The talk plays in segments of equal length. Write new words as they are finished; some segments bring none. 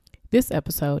This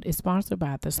episode is sponsored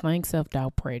by the Slaying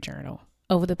Self-Doubt Prayer Journal.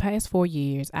 Over the past 4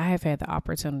 years, I have had the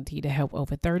opportunity to help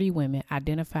over 30 women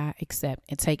identify, accept,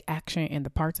 and take action in the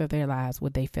parts of their lives where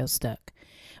they feel stuck.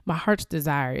 My heart's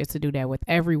desire is to do that with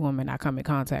every woman I come in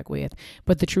contact with,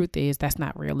 but the truth is that's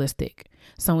not realistic.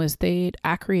 So instead,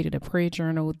 I created a prayer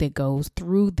journal that goes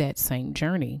through that same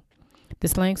journey. The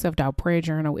Slaying Self-Doubt Prayer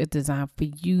Journal is designed for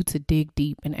you to dig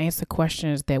deep and answer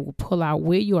questions that will pull out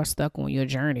where you are stuck on your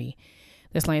journey.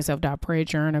 The Slaying Self-Doubt Prayer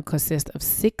Journal consists of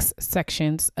 6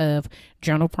 sections of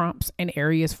journal prompts and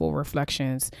areas for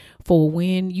reflections for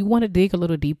when you want to dig a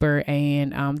little deeper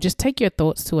and just take your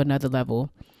thoughts to another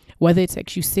level. Whether it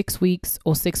takes you 6 weeks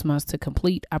or 6 months to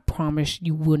complete, I promise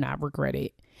you will not regret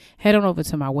it. Head on over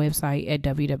to my website at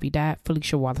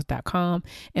www.feliciawallace.com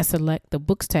and select the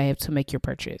books tab to make your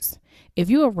purchase.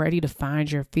 If you are ready to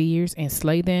find your fears and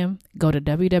slay them, go to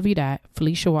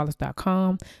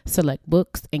www.feliciawallace.com, select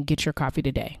books, and get your copy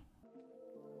today.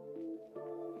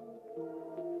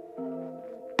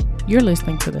 You're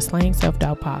listening to the Slaying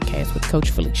Self-Doubt podcast with Coach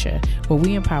Felicia, where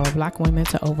we empower Black women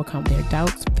to overcome their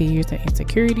doubts, fears, and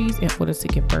insecurities in order to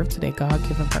give birth to their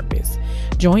God-given purpose.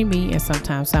 Join me and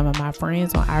sometimes some of my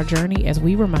friends on our journey as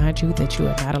we remind you that you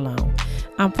are not alone.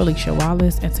 I'm Felicia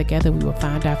Wallace, and together we will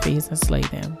find our fears and slay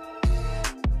them.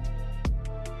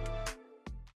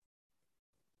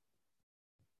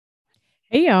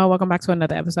 Hey y'all, welcome back to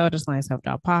another episode of Slaying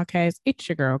Self-Doubt podcast. It's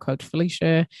your girl, Coach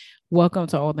Felicia. Welcome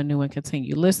to all the new and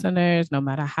continued listeners. No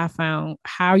matter how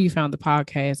you found the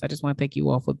podcast, I just want to thank you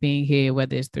all for being here,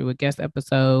 whether it's through a guest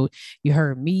episode, you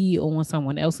heard me on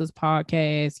someone else's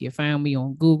podcast, you found me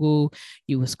on Google,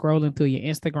 you were scrolling through your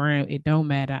Instagram. It don't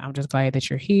matter. I'm just glad that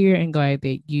you're here and glad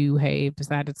that you have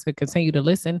decided to continue to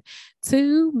listen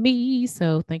to me.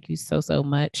 So thank you so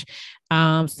much.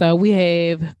 So we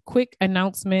have quick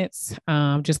announcements,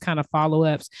 just kind of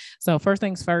follow-ups. So first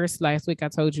things first, last week I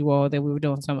told you all that we were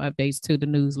doing some updates to the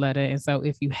newsletter. And so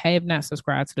if you have not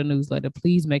subscribed to the newsletter,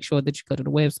 please make sure that you go to the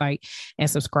website and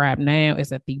subscribe now.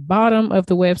 It's at the bottom of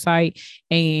the website.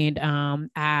 And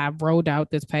I rolled out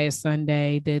this past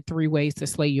Sunday the 3 ways to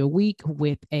slay your week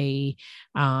with a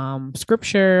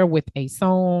scripture, with a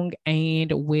song,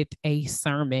 and with a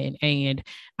sermon. And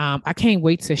I can't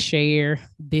wait to share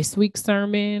this week's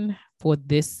sermon for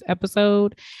this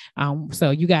episode.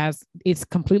 So you guys, it's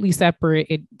completely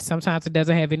separate. Sometimes it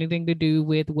doesn't have anything to do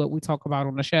with what we talk about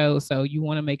on the show. So you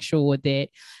want to make sure that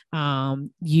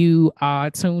you are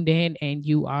tuned in and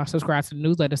you are subscribed to the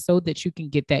newsletter so that you can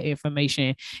get that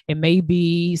information. It may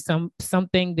be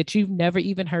something that you've never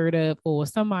even heard of, or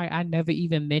somebody I never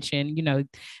even mentioned. You know,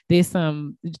 there's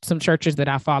some churches that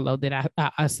I follow that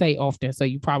I say often. So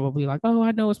you probably like, oh,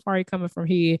 I know it's probably coming from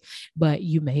here, but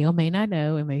you may or may not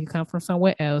know. It may come from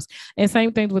somewhere else. And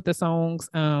same things with the songs.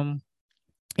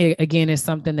 Again, it's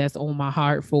something that's on my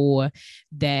heart for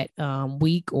that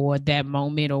week or that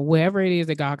moment or wherever it is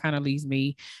that God kind of leads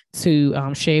me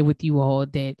to share with you all.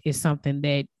 That is something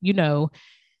that, you know,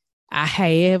 I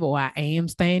have or I am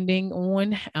standing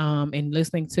on and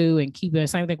listening to and keeping,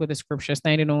 same thing with the scripture,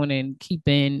 standing on and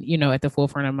keeping, you know, at the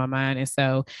forefront of my mind. And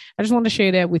so I just want to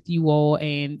share that with you all.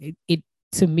 And it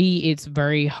to me, it's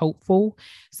very hopeful,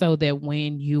 so that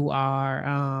when you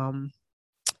are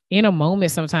in a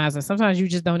moment sometimes, and sometimes you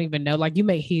just don't even know, like you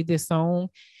may hear this song,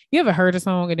 you ever heard a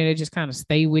song and then it just kind of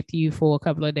stay with you for a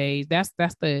couple of days. That's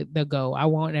the goal. I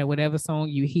want that whatever song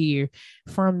you hear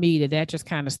from me, that just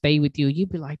kind of stay with you.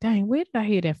 You'd be like, dang, where did I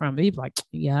hear that from? You'd be like,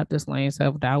 yeah, this Slaying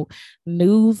Self-Doubt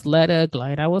newsletter.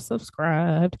 Glad I was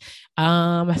subscribed.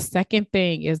 Second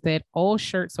thing is that all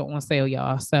shirts are on sale,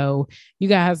 y'all. So you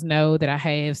guys know that I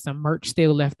have some merch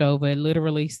still left over,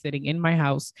 literally sitting in my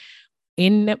house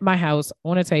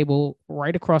on a table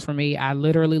right across from me. I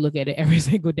literally look at it every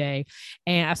single day.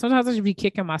 And I sometimes should be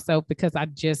kicking myself because I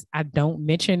don't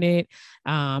mention it.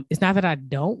 It's not that I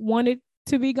don't want it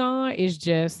to be gone. It's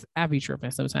just, I be tripping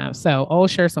sometimes. So all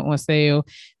shirts are on sale,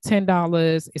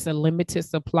 $10. It's a limited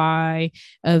supply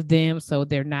of them. So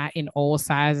they're not in all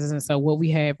sizes. And so what we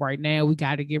have right now, we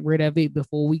got to get rid of it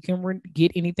before we can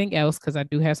get anything else. Cause I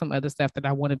do have some other stuff that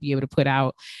I want to be able to put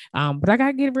out. But I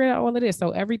got to get rid of all of this. So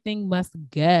everything must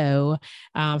go.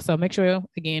 So make sure,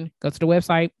 again, go to the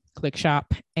website, click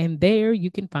shop, and there you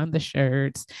can find the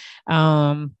shirts.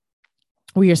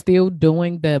 We are still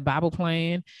doing the Bible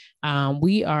plan.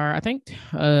 We are, I think,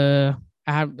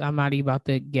 I'm not even about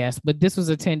to guess, but this was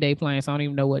a 10-day plan. So I don't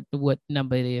even know what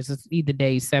number it is. It's either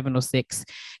day 7 or 6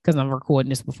 because I'm recording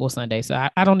this before Sunday. So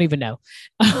I don't even know.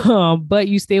 But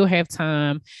you still have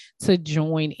time to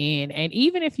join in. And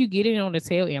even if you get in on the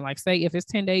tail end, like say if it's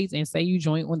 10 days and say you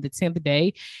join on the 10th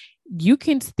day, you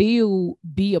can still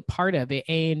be a part of it.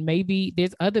 And maybe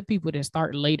there's other people that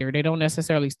start later. They don't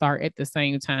necessarily start at the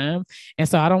same time. And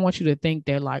so I don't want you to think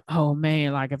that like, oh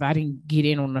man, like if I didn't get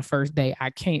in on the first day, I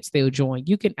can't still join.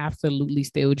 You can absolutely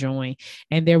still join.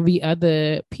 And there'll be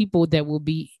other people that will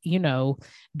be,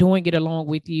 doing it along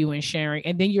with you and sharing.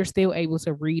 And then you're still able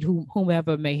to read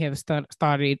whomever may have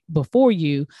started before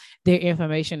you. Their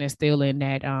information is still in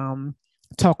that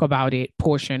talk about it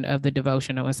portion of the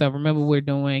devotional. And so remember, we're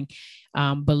doing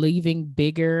Believing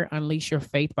Bigger, Unleash Your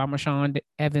Faith by Marshawn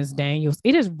Evans Daniels.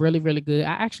 It is really, really good.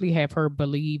 I actually have her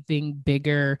Believing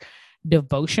Bigger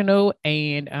devotional,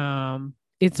 and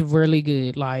it's really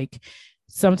good. Like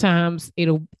sometimes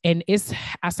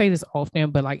I say this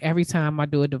often, but like every time I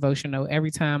do a devotional,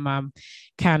 every time I'm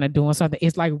kind of doing something,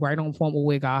 it's like right on point with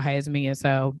where God has me. And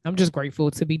so I'm just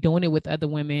grateful to be doing it with other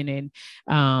women,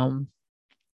 and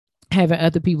having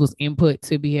other people's input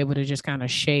to be able to just kind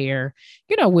of share,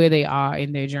 where they are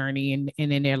in their journey and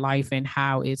in their life and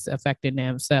how it's affecting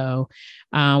them. So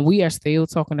we are still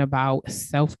talking about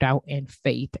self-doubt and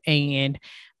faith. And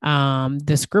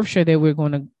the scripture that we're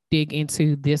going to dig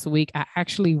into this week, I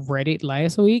actually read it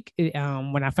last week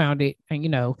when I found it,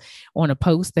 on a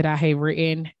post that I had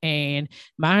written. And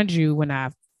mind you, when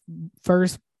I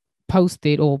first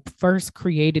posted or first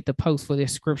created the post for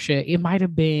this scripture, it might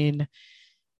have been,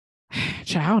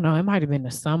 I don't know, it might have been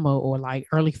the summer or like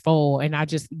early fall. And I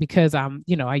just, because I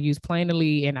use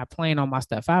Planoly and I plan all my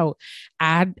stuff out,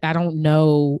 I don't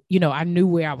know, I knew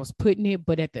where I was putting it,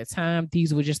 but at the time,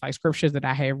 these were just like scriptures that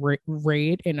I had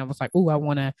read. And I was like, oh, I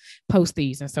want to post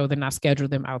these. And so then I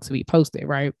scheduled them out to be posted.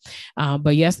 Right.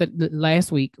 But yes,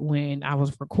 last week when I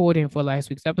was recording for last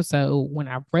week's episode, when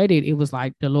I read it, it was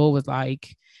like, the Lord was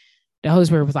like, the Holy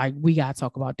Spirit was like, we got to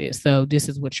talk about this. So this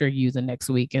is what you're using next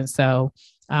week. And so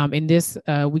in this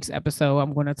week's episode,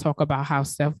 I'm going to talk about how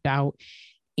self-doubt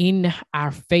in our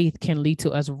faith can lead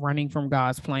to us running from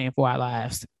God's plan for our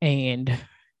lives. And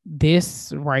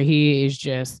this right here is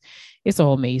just, it's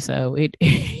all me. So it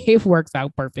it works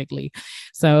out perfectly.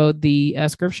 So the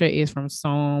scripture is from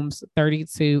Psalms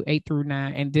 32,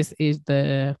 8-9. And this is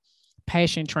the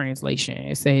Passion Translation.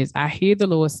 It says, I hear the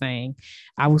Lord saying,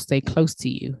 I will stay close to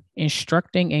you,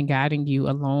 instructing and guiding you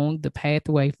along the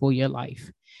pathway for your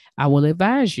life. I will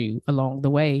advise you along the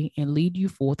way and lead you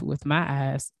forth with my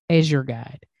eyes as your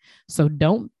guide. So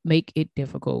don't make it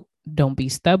difficult. Don't be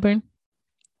stubborn.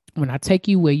 When I take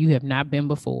you where you have not been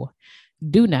before,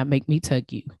 do not make me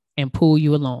tug you and pull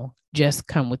you along. Just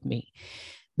come with me.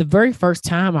 The very first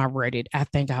time I read it, I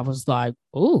think I was like,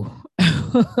 oh,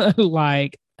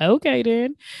 like, okay,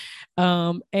 then.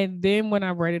 And then when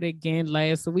I read it again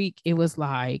last week, it was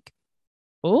like,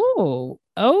 oh,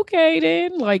 okay,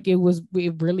 then. Like it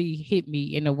really hit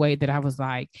me in a way that I was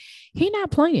like, he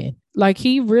not playing. Like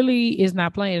he really is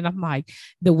not playing. And I'm like,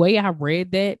 the way I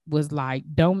read that was like,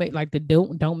 don't make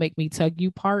me tug you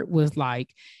part was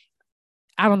like,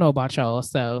 I don't know about y'all.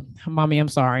 So, mommy, I'm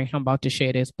sorry. I'm about to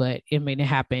share this, but it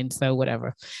happened. So,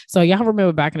 whatever. So, y'all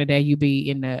remember back in the day, you be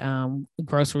in the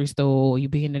grocery store, you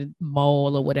be in the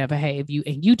mall or whatever have you,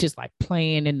 and you just like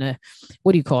playing in the,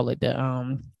 what do you call it?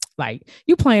 The like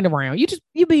you playing around.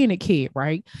 You being a kid,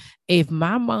 right? If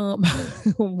my mom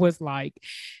was like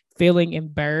feeling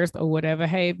embarrassed or whatever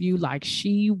have you, like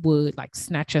she would like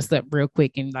snatch us up real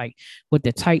quick and like with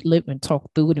the tight lip and talk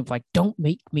through it and like, don't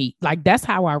make me, like that's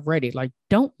how I read it. Like,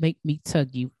 don't make me tug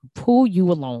you, pull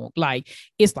you along. Like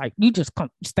it's like you just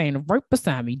come stand right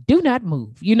beside me. Do not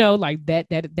move. Like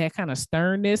that kind of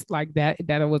sternness, like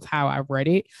that was how I read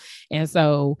it. And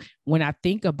so when I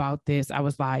think about this, I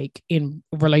was like, in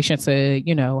relation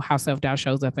to, how self-doubt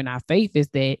shows up in our faith, is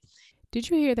that, did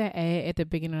you hear that ad at the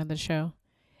beginning of the show?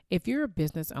 If you're a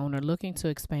business owner looking to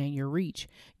expand your reach,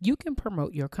 you can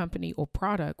promote your company or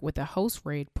product with a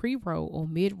host-read pre-roll or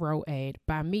mid-roll ad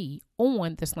by me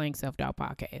on the Slaying Self-Doubt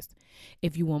podcast.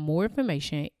 If you want more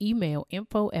information, email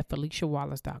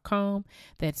info@FeliciaWallace.com.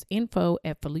 That's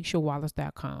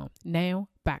info@FeliciaWallace.com. Now,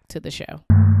 back to the show.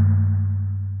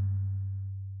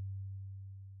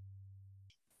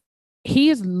 He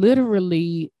is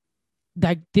literally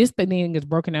like, this thing is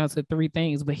broken down to three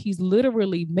things, but he's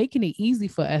literally making it easy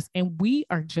for us. And we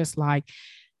are just like,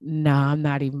 nah, I'm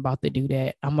not even about to do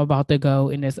that. I'm about to go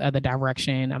in this other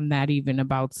direction. I'm not even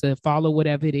about to follow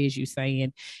whatever it is you're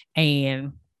saying.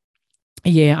 And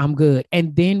yeah, I'm good.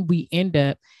 And then we end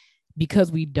up,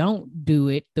 because we don't do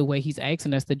it the way he's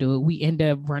asking us to do it, we end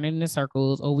up running in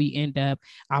circles, or we end up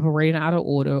operating out of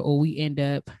order, or we end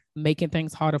up making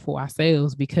things harder for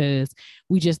ourselves because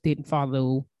we just didn't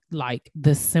follow like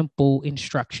the simple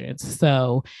instructions.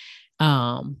 So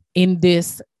in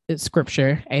this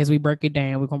scripture. As we break it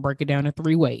down, we're gonna break it down in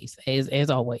three ways, as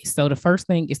always. So the first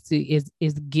thing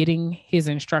is getting his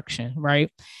instruction,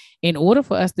 right? In order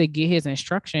for us to get his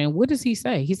instruction, what does he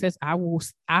say? He says, I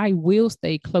will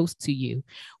stay close to you,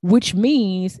 which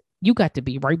means you got to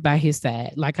be right by his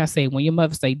side. Like I say, when your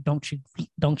mother say, don't you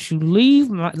leave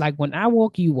like when I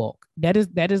walk, you walk. That is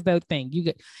the thing.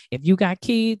 If you got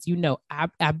kids,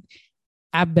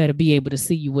 I better be able to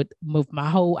see you with my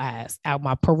whole eyes out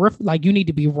my peripheral. Like you need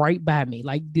to be right by me.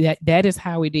 Like that is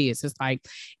how it is. It's like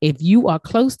if you are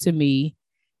close to me,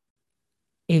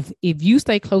 if you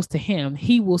stay close to him,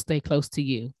 he will stay close to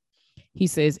you. He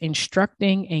says,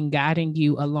 instructing and guiding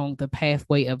you along the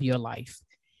pathway of your life.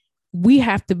 We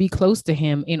have to be close to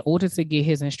him in order to get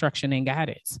his instruction and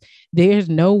guidance. There's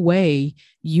no way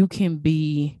you can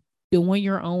be doing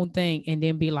your own thing and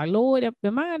then be like, Lord,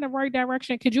 am I in the right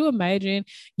direction? Could you imagine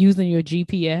using your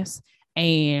GPS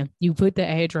and you put the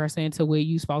address into where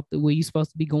you supposed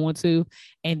to be going to,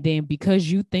 and then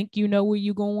because you think you know where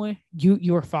you're going,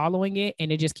 you're following it, and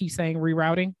it just keeps saying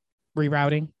rerouting,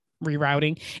 rerouting,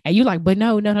 and you like, but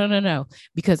no, no, no, no, no,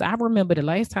 because I remember the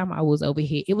last time I was over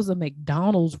here, it was a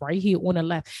McDonald's right here on the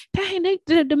left. Dang,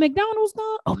 the McDonald's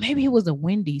gone. Oh, maybe it was a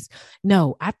Wendy's.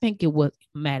 No, I think it was,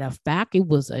 matter of fact, it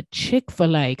was a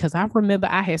Chick-fil-A, because I remember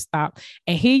I had stopped,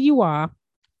 and here you are,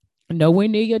 nowhere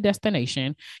near your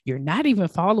destination. You're not even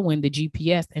following the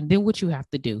GPS. And then what you have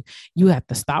to do, you have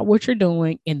to stop what you're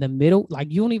doing in the middle. Like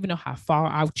you don't even know how far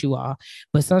out you are,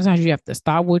 but sometimes you have to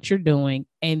stop what you're doing.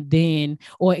 And then,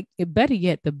 or better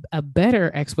yet, a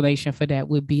better explanation for that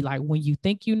would be like when you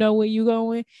think you know where you're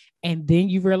going, and then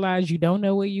you realize you don't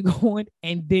know where you're going,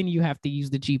 and then you have to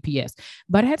use the GPS.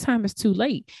 By that time, it's too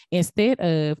late. Instead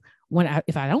of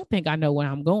if I don't think I know where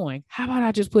I'm going, how about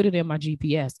I just put it in my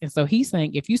GPS? And so he's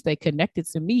saying, if you stay connected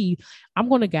to me, I'm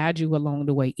going to guide you along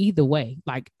the way. Either way,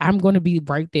 like I'm going to be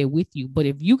right there with you. But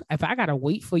if I got to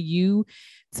wait for you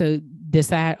to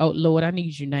decide, oh Lord, I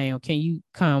need you now. Can you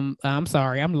come? I'm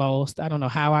sorry, I'm lost. I don't know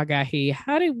how I got here.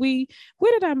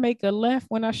 Where did I make a left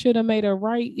when I should have made a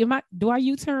right? Do I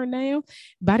U-turn now?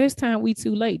 By this time, we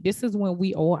too late. This is when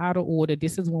we all out of order.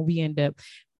 This is when we end up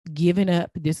giving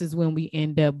up. This is when we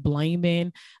end up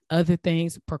blaming other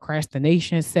things.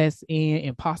 Procrastination sets in,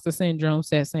 imposter syndrome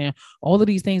sets in, all of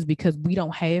these things because we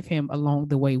don't have him along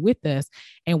the way with us,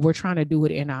 and we're trying to do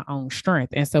it in our own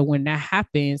strength. And so when that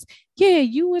happens, yeah,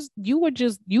 you were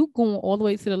just going all the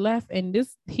way to the left, and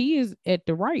he is at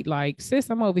the right. Like, sis,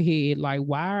 I'm over here. Like,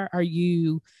 why are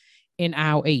you in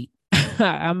aisle 8?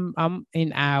 I'm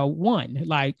in aisle 1.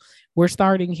 Like, we're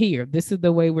starting here. This is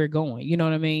the way we're going. You know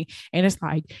what I mean? And it's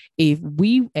like, if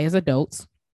we as adults,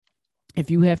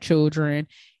 if you have children,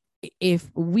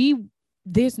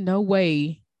 there's no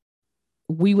way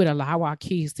we would allow our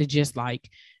kids to just like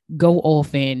go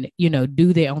off and,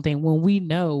 do their own thing when we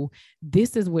know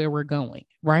this is where we're going,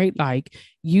 right? Like,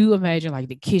 you imagine like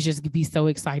the kids just be so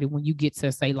excited when you get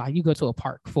to say, like, you go to a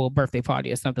park for a birthday party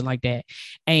or something like that,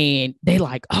 and they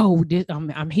like, oh,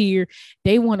 I'm here.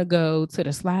 They want to go to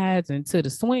the slides and to the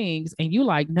swings, and you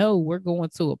like, no, we're going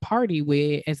to a party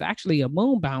where it's actually a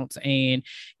moon bounce and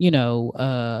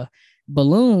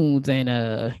balloons and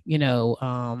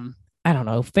I don't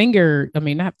know,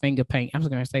 not finger paint. I was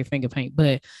going to say finger paint,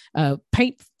 but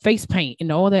face paint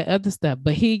and all that other stuff.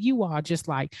 But here you are just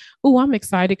like, oh, I'm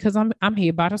excited because I'm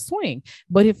here by the swing.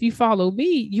 But if you follow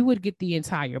me, you would get the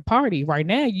entire party. Right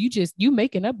now, you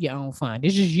making up your own fun.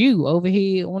 It's just you over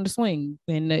here on the swing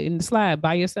in the slide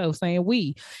by yourself saying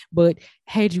we. But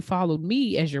had you followed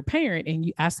me as your parent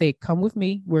and I said, come with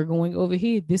me, we're going over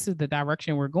here. This is the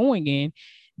direction we're going in.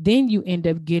 Then you end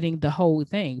up getting the whole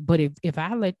thing. But if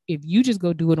you just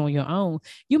go do it on your own,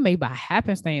 you may by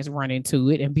happenstance run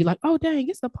into it and be like, oh, dang,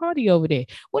 it's a party over there.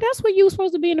 Well, that's where you were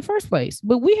supposed to be in the first place.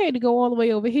 But we had to go all the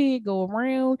way over here, go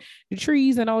around the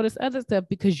trees and all this other stuff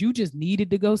because you just needed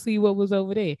to go see what was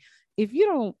over there. If you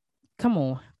don't, come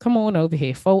on over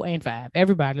here, 4 and 5.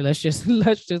 Everybody, let's just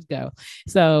go.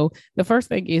 So the first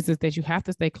thing is that you have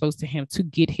to stay close to him to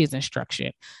get his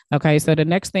instruction. Okay. So the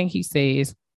next thing he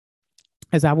says,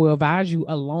 as I will advise you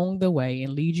along the way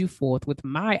and lead you forth with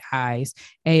my eyes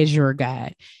as your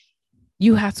guide.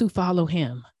 You have to follow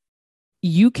him.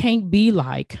 You can't be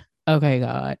like, okay,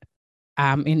 God,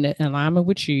 I'm in the alignment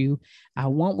with you. I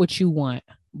want what you want,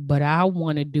 but I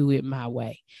want to do it my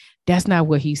way. That's not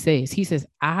what he says. He says,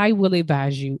 I will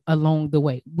advise you along the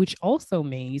way, which also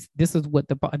means this is what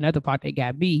another part that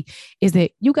got me is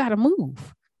that you got to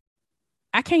move.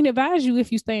 I can't advise you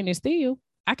if you're standing still.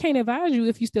 I can't advise you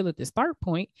if you're still at the start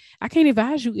point. I can't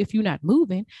advise you if you're not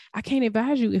moving. I can't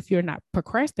advise you if you're not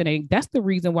procrastinating. That's the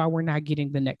reason why we're not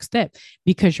getting the next step,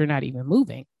 because you're not even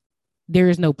moving. There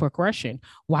is no progression.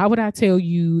 Why would I tell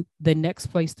you the next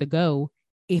place to go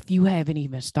if you haven't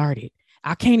even started?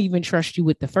 I can't even trust you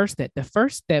with the first step. The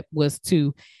first step was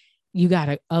to, you got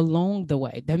to along the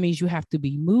way. That means you have to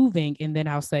be moving. And then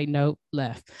I'll say, no,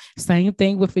 left. Same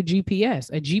thing with a GPS.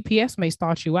 A GPS may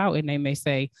start you out and they may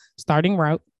say starting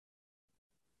route.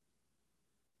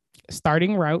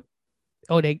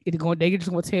 Oh, they just going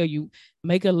to tell you,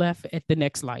 make a left at the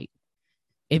next light.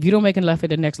 If you don't make a left at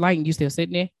the next light and you still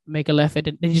sitting there, make a left they're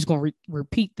just going to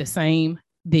repeat the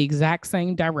exact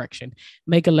same direction.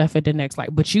 Make a left at the next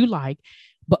light. But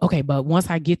once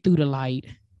I get through the light,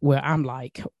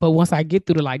 once I get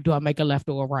through the light, do I make a left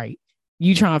or a right?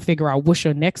 You trying to figure out what's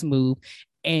your next move.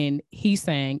 And he's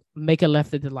saying, make a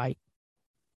left at the light.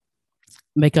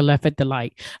 Make a left at the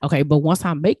light. Okay, but once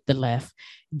I make the left,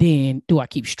 then do I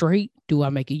keep straight? Do I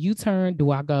make a U-turn?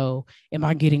 Am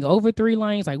I getting over 3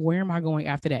 lanes? Like, where am I going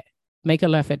after that? Make a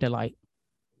left at the light.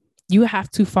 You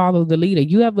have to follow the leader.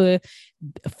 You ever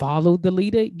follow the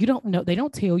leader? You don't know. They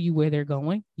don't tell you where they're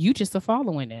going. You just are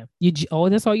following them. That's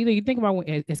all you think. You think about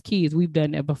as kids, we've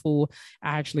done that before.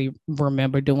 I actually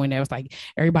remember doing that. It was like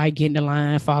everybody get in the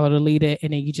line, follow the leader,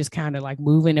 and then you just kind of like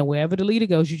moving, and wherever the leader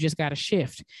goes, you just got to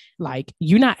shift. Like,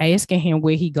 you're not asking him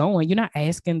where he going. You're not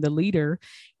asking the leader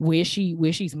where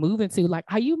she's moving to. Like,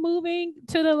 are you moving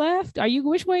to the left?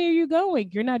 Which way are you going?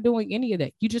 You're not doing any of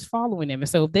that. You're just following them. And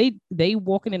so if they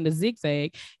walking in the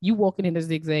zigzag, you walking in the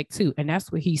zigzag too. And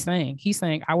that's what he's saying. He's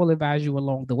saying, I will advise you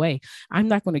along the way. I'm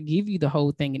not going to give you the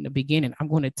whole thing in the beginning. I'm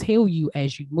going to tell you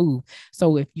as you move.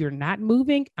 So if you're not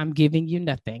moving, I'm giving you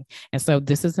nothing. And so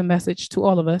this is a message to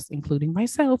all of us, including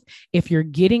myself. If you're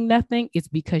getting nothing, it's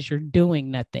because you're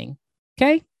doing nothing.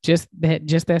 Okay. Just that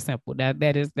simple.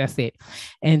 That's it.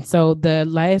 And so the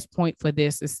last point for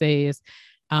this, it says,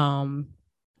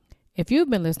 if you've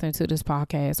been listening to this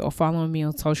podcast or following me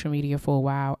on social media for a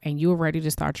while and you're ready to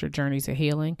start your journey to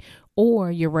healing,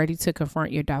 or you're ready to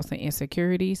confront your doubts and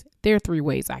insecurities, there are 3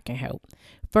 ways I can help.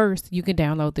 First, you can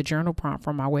download the journal prompt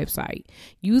from my website.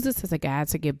 Use this as a guide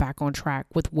to get back on track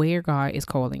with where God is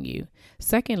calling you.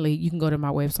 Secondly, you can go to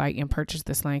my website and purchase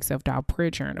the Slaying Self-Doubt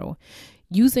Prayer Journal.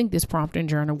 Using this prompt and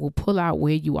journal will pull out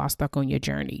where you are stuck on your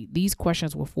journey. These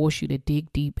questions will force you to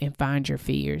dig deep and find your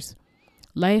fears.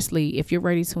 Lastly, if you're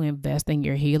ready to invest in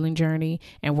your healing journey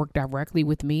and work directly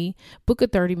with me, book a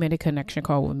 30-minute connection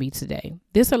call with me today.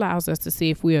 This allows us to see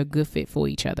if we are a good fit for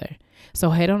each other. So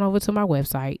head on over to my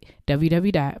website,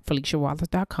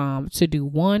 www.feliciawallace.com, to do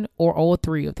one or all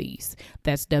 3 of these.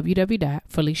 That's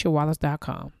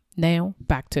www.feliciawallace.com. Now,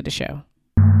 back to the show.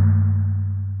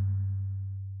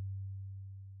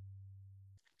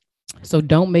 So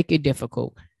don't make it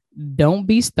difficult. Don't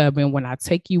be stubborn when I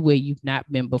take you where you've not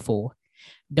been before.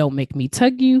 Don't make me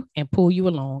tug you and pull you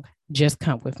along. Just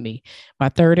come with me. My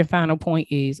third and final point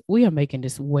is, we are making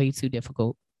this way too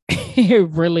difficult. We're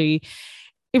really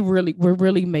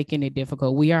making it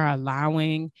difficult. We are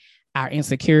allowing our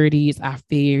insecurities, our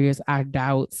fears, our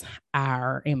doubts,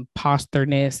 our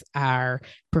imposterness, our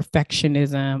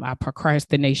perfectionism, our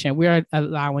procrastination. We are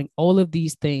allowing all of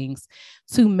these things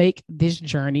to make this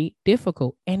journey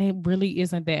difficult. And it really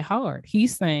isn't that hard.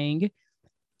 He's saying,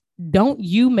 don't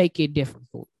you make it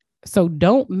difficult. So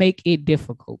don't make it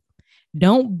difficult.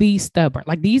 Don't be stubborn.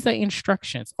 Like, these are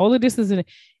instructions. All of this he's not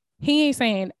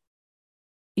saying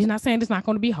it's not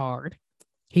going to be hard.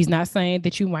 He's not saying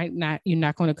that you're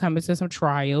not going to come into some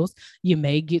trials. You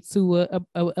may get to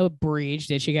a bridge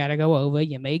that you got to go over.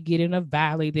 You may get in a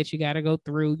valley that you got to go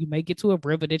through. You may get to a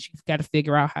river that you've got to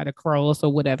figure out how to cross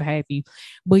or whatever have you.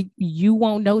 But you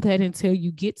won't know that until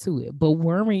you get to it. But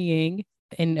worrying,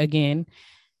 and again,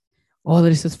 all of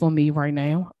this is for me right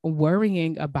now,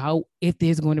 worrying about if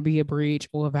there's going to be a bridge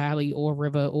or a valley or a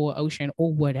river or ocean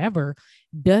or whatever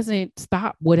doesn't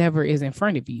stop whatever is in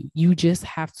front of you. You just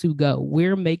have to go.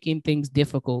 We're making things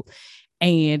difficult.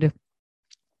 And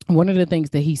one of the things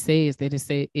that he says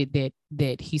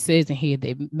that he says in here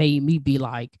that made me be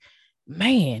like,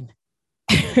 man,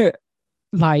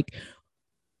 like,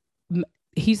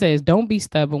 he says, don't be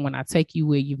stubborn when I take you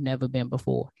where you've never been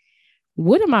before.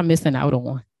 What am I missing out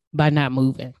on by not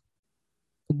moving?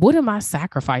 What am I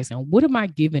sacrificing? What am I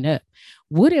giving up?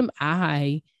 What am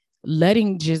I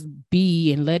letting just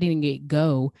be and letting it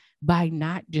go by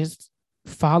not just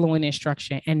following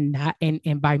instruction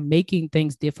and by making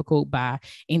things difficult, by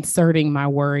inserting my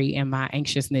worry and my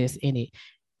anxiousness in it?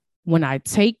 When I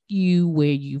take you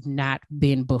where you've not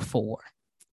been before,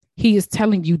 he is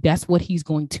telling you that's what he's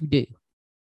going to do.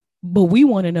 But we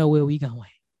want to know where we're going.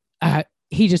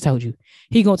 He just told you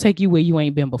he's going to take you where you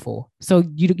ain't been before. So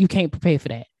you can't prepare for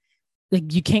that.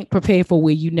 like you can't prepare for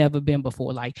where you never been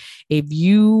before. Like if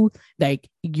you like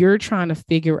you're trying to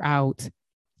figure out,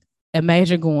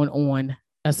 imagine going on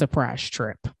a surprise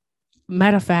trip.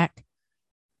 Matter of fact,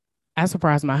 I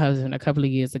surprised my husband a couple of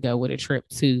years ago with a trip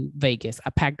to Vegas. I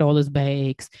packed all his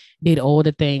bags, did all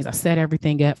the things. I set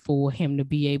everything up for him to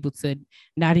be able to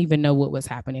not even know what was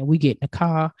happening. We get in the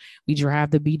car, we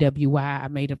drive the BWI. I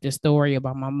made up this story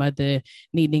about my mother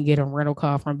needing to get a rental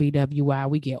car from BWI.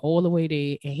 We get all the way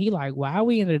there, and he like, "Why are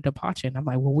we in the departure?" And I'm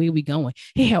like, "Well, where are we going?"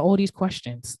 He had all these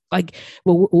questions, like,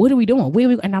 "Well, what are we doing? Where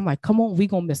are we?" And I'm like, "Come on, we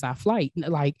gonna miss our flight."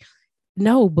 Like,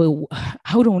 no, but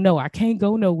I don't know. I can't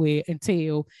go nowhere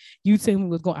until you tell me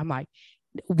what's going. I'm like,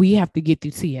 we have to get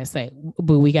through TSA,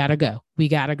 but we gotta go. We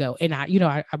gotta go. And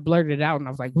I blurted it out and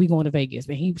I was like, we going to Vegas.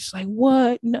 And he was like,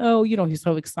 what? No, he's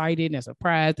so excited and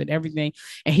surprised and everything.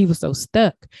 And he was so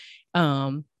stuck.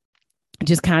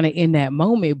 Just kind of in that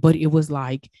moment. But it was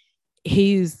like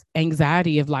his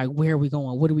anxiety of like, where are we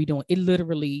going? What are we doing? It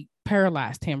literally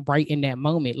paralyzed him right in that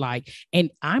moment. Like, and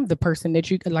I'm the person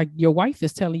that you like, your wife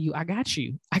is telling you, I got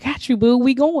you, boo.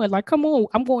 We going. Like, come on,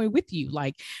 I'm going with you.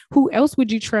 Like, who else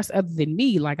would you trust other than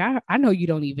me? Like, I know you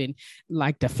don't even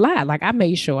like to fly. Like, I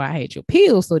made sure I had your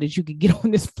pills so that you could get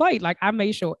on this flight. Like, I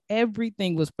made sure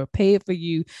everything was prepared for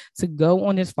you to go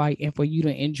on this flight and for you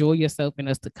to enjoy yourself and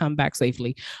us to come back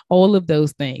safely. All of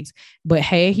those things. But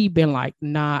had he been like,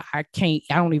 nah, I can't,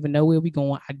 I don't even know where we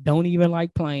going. I don't even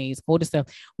like planes, all this stuff.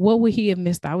 What would he have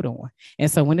missed out on?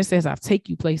 And so when it says, I'll take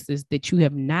you places that you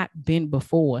have not been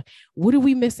before, what are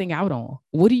we missing out on?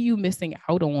 What are you missing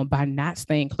out on by not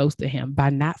staying close to him, by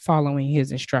not following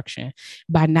his instruction,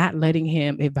 by not letting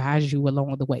him advise you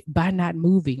along the way, by not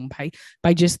moving,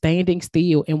 by just standing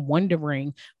still and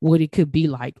wondering what it could be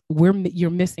like? You're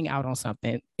missing out on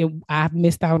something. I've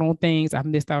missed out on things. I've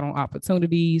missed out on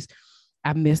opportunities.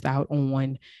 I've missed out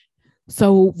on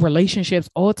relationships,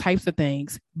 all types of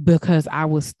things, because I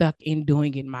was stuck in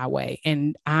doing it my way.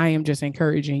 And I am just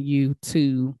encouraging you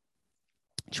to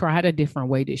try it a different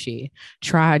way this year.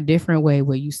 Try a different way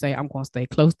where you say, I'm going to stay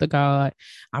close to God.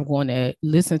 I'm going to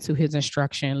listen to his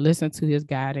instruction, listen to his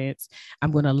guidance.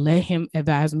 I'm going to let him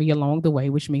advise me along the way,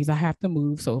 which means I have to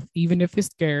move. So even if it's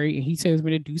scary and he tells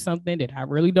me to do something that I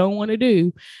really don't want to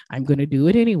do, I'm going to do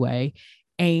it anyway.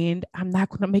 And I'm not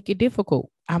going to make it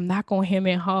difficult. I'm not going to hem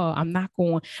and haw. I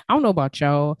don't know about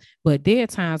y'all, but there are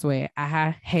times where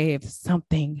I have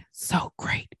something so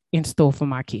great in store for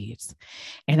my kids.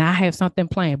 And I have something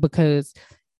planned, because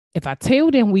if I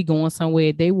tell them we going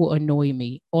somewhere, they will annoy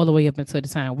me all the way up until the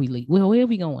time we leave. Well, where are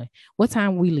we going? What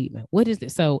time are we leaving? What is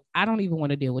it? So I don't even want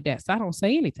to deal with that. So I don't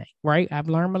say anything, right? I've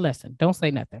learned my lesson. Don't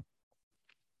say nothing.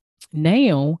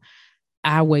 Now,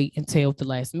 I wait until the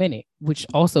last minute, which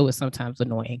also is sometimes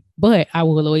annoying. But I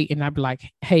will wait and I'll be like,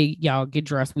 hey, y'all, get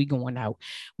dressed. We going out.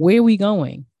 Where are we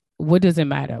going? What does it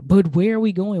matter? But where are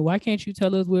we going? Why can't you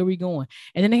tell us where we're going?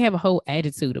 And then they have a whole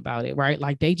attitude about it, right?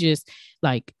 Like they just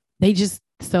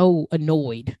so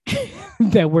annoyed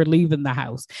that we're leaving the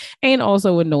house, and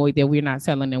also annoyed that we're not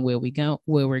telling them where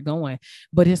we're going.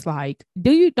 But it's like,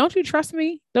 don't you trust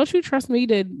me? Don't you trust me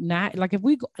to not, like, if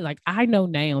we go, like, I know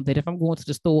now that if I'm going to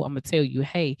the store, I'm gonna tell you,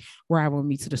 hey, ride with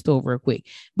me to the store real quick.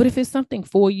 But if it's something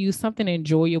for you, something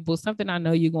enjoyable, something I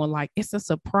know you're going to like, it's a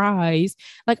surprise.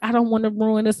 Like, I don't want to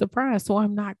ruin a surprise, so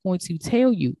I'm not going to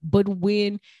tell you. But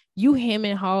when you hem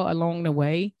and haw along the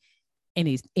way, and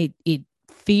it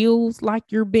feels like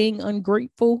you're being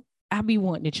ungrateful, I'll be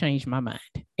wanting to change my mind.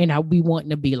 And I'll be wanting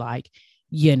to be like,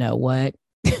 you know what?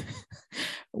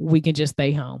 We can just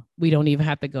stay home. We don't even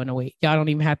have to go nowhere. Y'all don't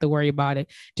even have to worry about it.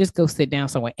 Just go sit down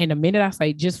somewhere. And the minute I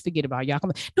say, just forget about it, y'all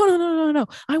come, no.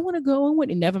 I want to go. I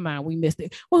want it. Never mind. We missed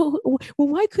it. Well,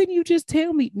 why couldn't you just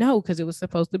tell me? No, because it was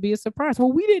supposed to be a surprise.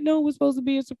 Well, we didn't know it was supposed to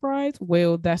be a surprise.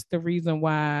 Well, that's the reason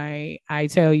why I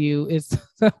tell you it's a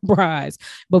surprise.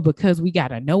 But because we got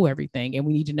to know everything and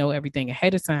we need to know everything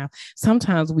ahead of time,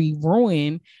 sometimes we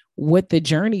ruin what the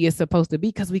journey is supposed to be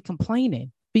because we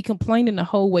complaining the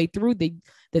whole way through the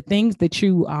things that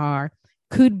you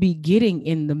could be getting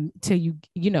in the till you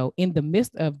in the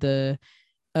midst of the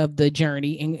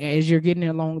journey, and as you're getting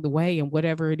along the way, and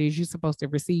whatever it is you're supposed to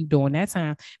receive during that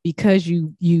time, because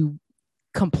you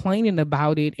complaining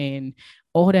about it and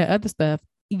all that other stuff,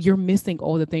 you're missing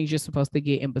all the things you're supposed to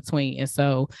get in between. And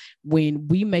so when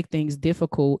we make things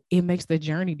difficult, it makes the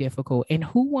journey difficult. And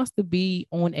who wants to be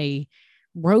on a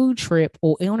road trip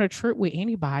or on a trip with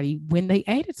anybody when they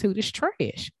attitude is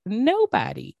trash?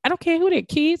 Nobody. I don't care who they're,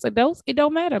 kids, adults, it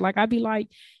don't matter. Like, I'd be like,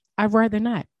 I'd rather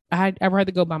not. I'd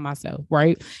rather go by myself,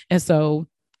 right? And so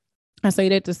I say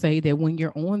that to say that when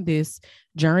you're on this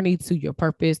journey to your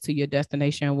purpose, to your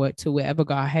destination, to wherever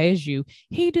God has you,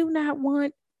 He do not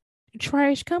want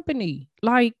trash company.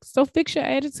 Like, so fix your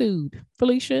attitude,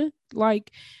 Felicia.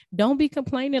 Like, don't be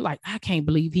complaining. Like, I can't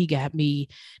believe he got me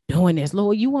doing this.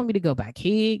 Lord, you want me to go back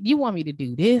here? You want me to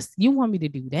do this? You want me to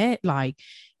do that? Like,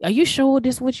 are you sure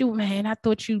this what you, man? I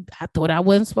thought I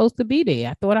wasn't supposed to be there.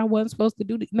 I thought I wasn't supposed to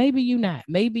do this. Maybe you not.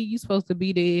 Maybe you supposed to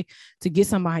be there to get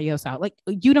somebody else out. Like,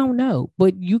 you don't know,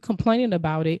 but you complaining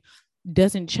about it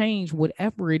doesn't change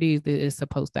whatever it is that is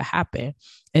supposed to happen.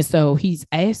 And so he's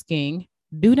asking,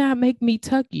 do not make me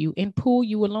tuck you and pull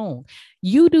you along.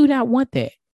 You do not want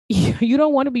that. You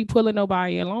don't want to be pulling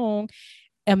nobody along.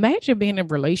 Imagine being in a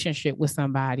relationship with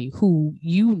somebody who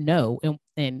you know,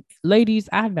 and ladies,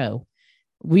 I know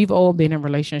we've all been in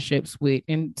relationships with,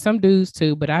 and some dudes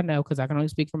too, but I know because I can only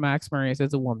speak from my experience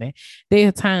as a woman. There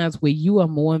are times where you are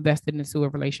more invested into a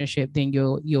relationship than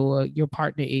your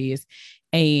partner is,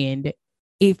 and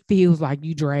it feels like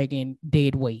you dragging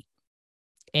dead weight.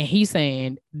 And he's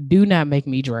saying, do not make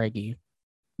me drag you.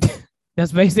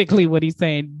 That's basically what he's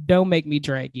saying. Don't make me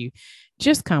drag you.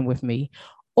 Just come with me.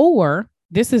 Or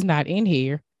this is not in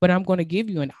here, but I'm going to give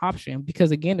you an option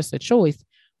because, again, it's a choice,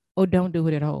 or don't do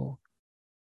it at all.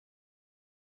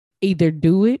 Either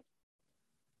do it,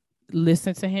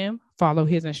 listen to him, follow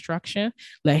his instruction,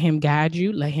 let him guide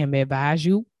you, let him advise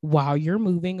you while you're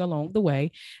moving along the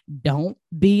way. Don't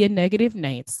be a negative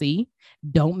Nancy.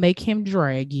 Don't make him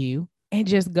drag you, and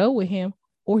just go with him,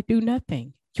 or do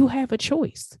nothing. You have a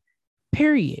choice,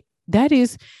 period. That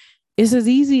is, it's as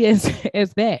easy as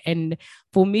that. And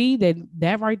for me,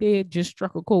 that right there just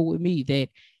struck a chord with me, that,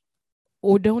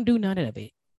 or don't do none of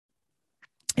it.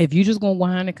 If you just gonna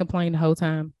whine and complain the whole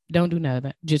time, don't do none of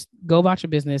it. Just go about your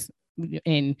business,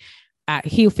 and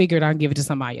he'll figure it out and give it to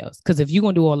somebody else. Because if you're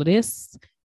gonna do all of this,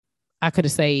 I could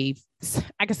save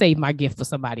my gift for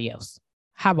somebody else.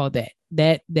 How about that?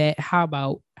 How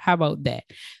about that?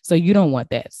 So you don't want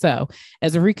that. So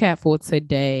as a recap for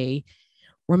today,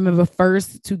 remember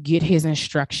first to get his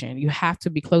instruction. You have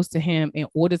to be close to him in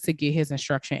order to get his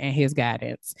instruction and his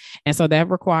guidance. And so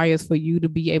that requires for you to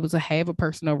be able to have a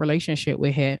personal relationship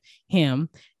with him.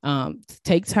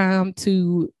 Take time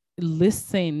to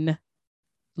listen,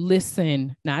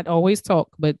 not always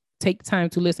talk, but take time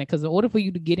to listen. Because in order for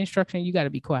you to get instruction, you got to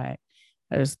be quiet.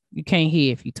 You can't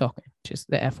hear if you're talking, just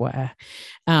the FYI.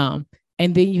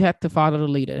 And then you have to follow the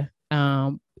leader.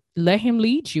 Let him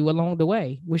lead you along the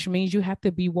way, which means you have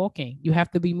to be walking. You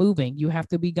have to be moving. You have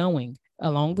to be going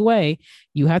along the way.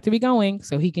 You have to be going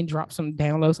so he can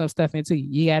download some stuff into you.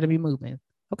 You got to be moving.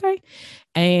 Okay.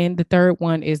 And the third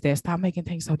one is that stop making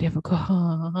things so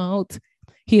difficult.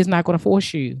 He is not going to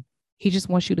force you. He just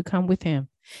wants you to come with him.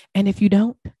 And if you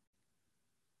don't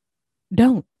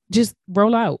just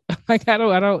roll out. Like, I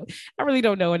really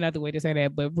don't know another way to say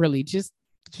that, but really just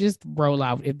roll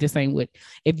out. If this ain't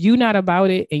if you're not about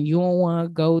it and you don't want to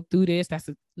go through this,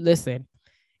 listen,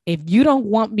 if you don't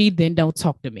want me, then don't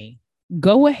talk to me.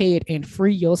 Go ahead and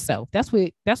free yourself. That's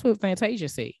what Fantasia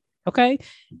said. Okay.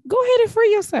 Go ahead and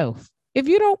free yourself. If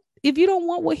you don't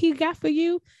want what he got for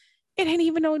you, it ain't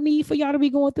even no need for y'all to be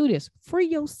going through this. Free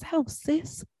yourself,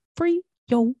 sis. Free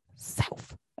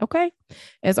yourself. Okay.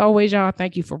 As always, y'all,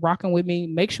 thank you for rocking with me.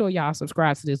 Make sure y'all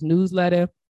subscribe to this newsletter.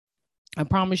 I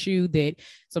promise you that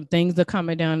some things are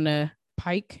coming down the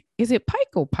pike. Is it pike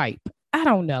or pipe? I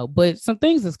don't know, but some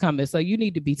things is coming. So you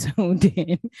need to be tuned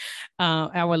in.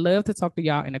 I would love to talk to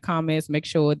y'all in the comments. Make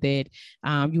sure that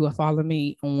you are following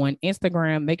me on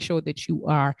Instagram. Make sure that you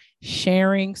are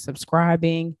sharing,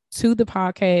 subscribing to the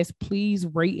podcast. Please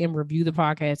rate and review the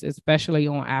podcast, especially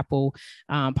on Apple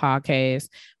Podcasts.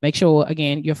 Make sure,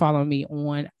 again, you're following me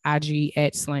on IG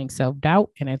at Slaying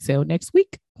Self-Doubt. And until next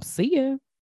week, see ya.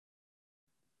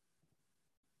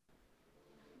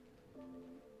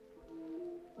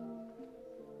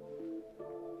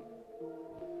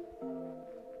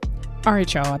 All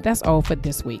right, y'all, that's all for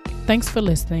this week. Thanks for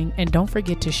listening, and don't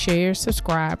forget to share,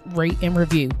 subscribe, rate, and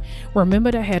review.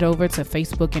 Remember to head over to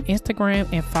Facebook and Instagram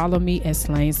and follow me at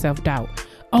Slaying Self-Doubt.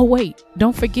 Oh, wait,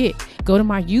 don't forget, go to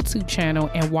my YouTube channel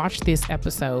and watch this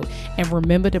episode, and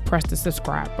remember to press the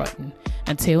subscribe button.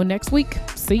 Until next week,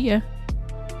 see ya.